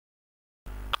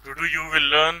Today you will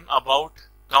learn about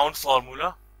count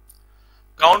formula.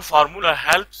 Count formula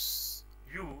helps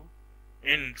you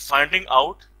in finding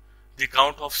out the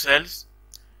count of cells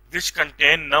which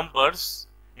contain numbers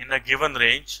in a given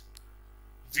range.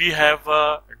 We have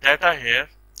data here,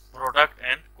 product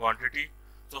and quantity.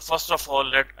 So first of all,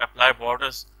 let's apply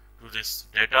borders to this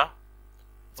data.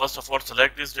 First of all,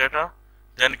 select this data,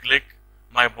 then click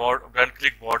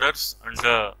borders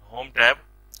under home tab.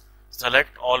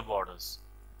 Select all borders.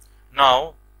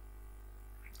 Now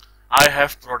I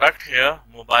have product here: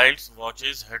 mobiles,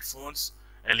 watches, headphones,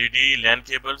 LED, LAN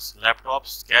cables,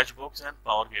 laptops, sketchbooks and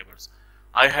power cables.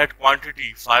 I had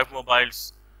quantity: 5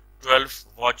 mobiles, 12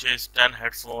 watches, 10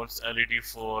 headphones, LED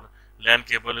 4, LAN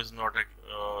cable is not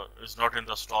in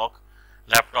the stock,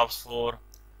 laptops 4,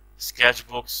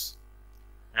 sketchbooks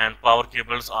and power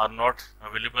cables are not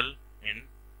available in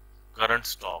current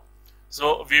stock.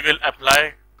 So we will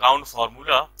apply count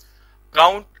formula.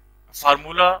 Count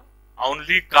formula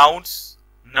only counts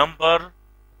number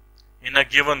in a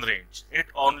given range. It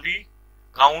only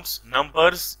counts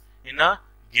numbers in a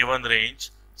given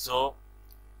range. So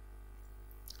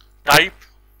type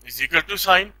is equal to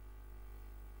sign,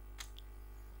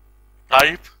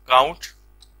 type count,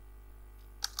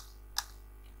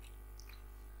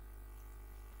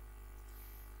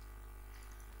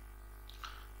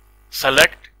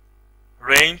 select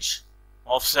range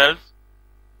of cells,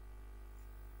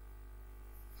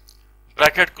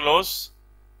 bracket close,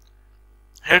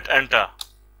 hit enter.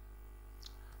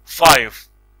 5.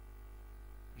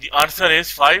 The answer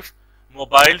is 5.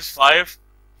 Mobiles 5,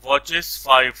 watches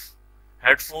 5,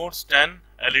 headphones 10,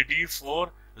 LED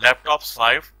 4, laptops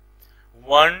 5.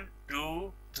 1,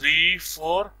 2, 3,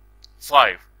 4,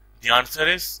 5. The answer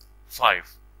is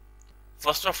 5.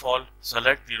 First of all,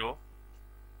 select the row,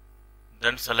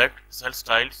 then select cell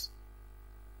styles,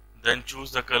 then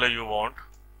choose the color you want.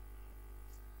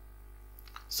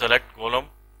 Select column,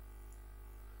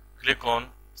 click on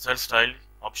cell style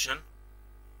option,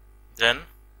 then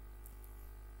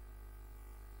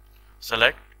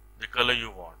select the color you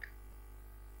want.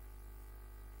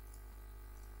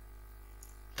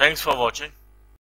 Thanks for watching.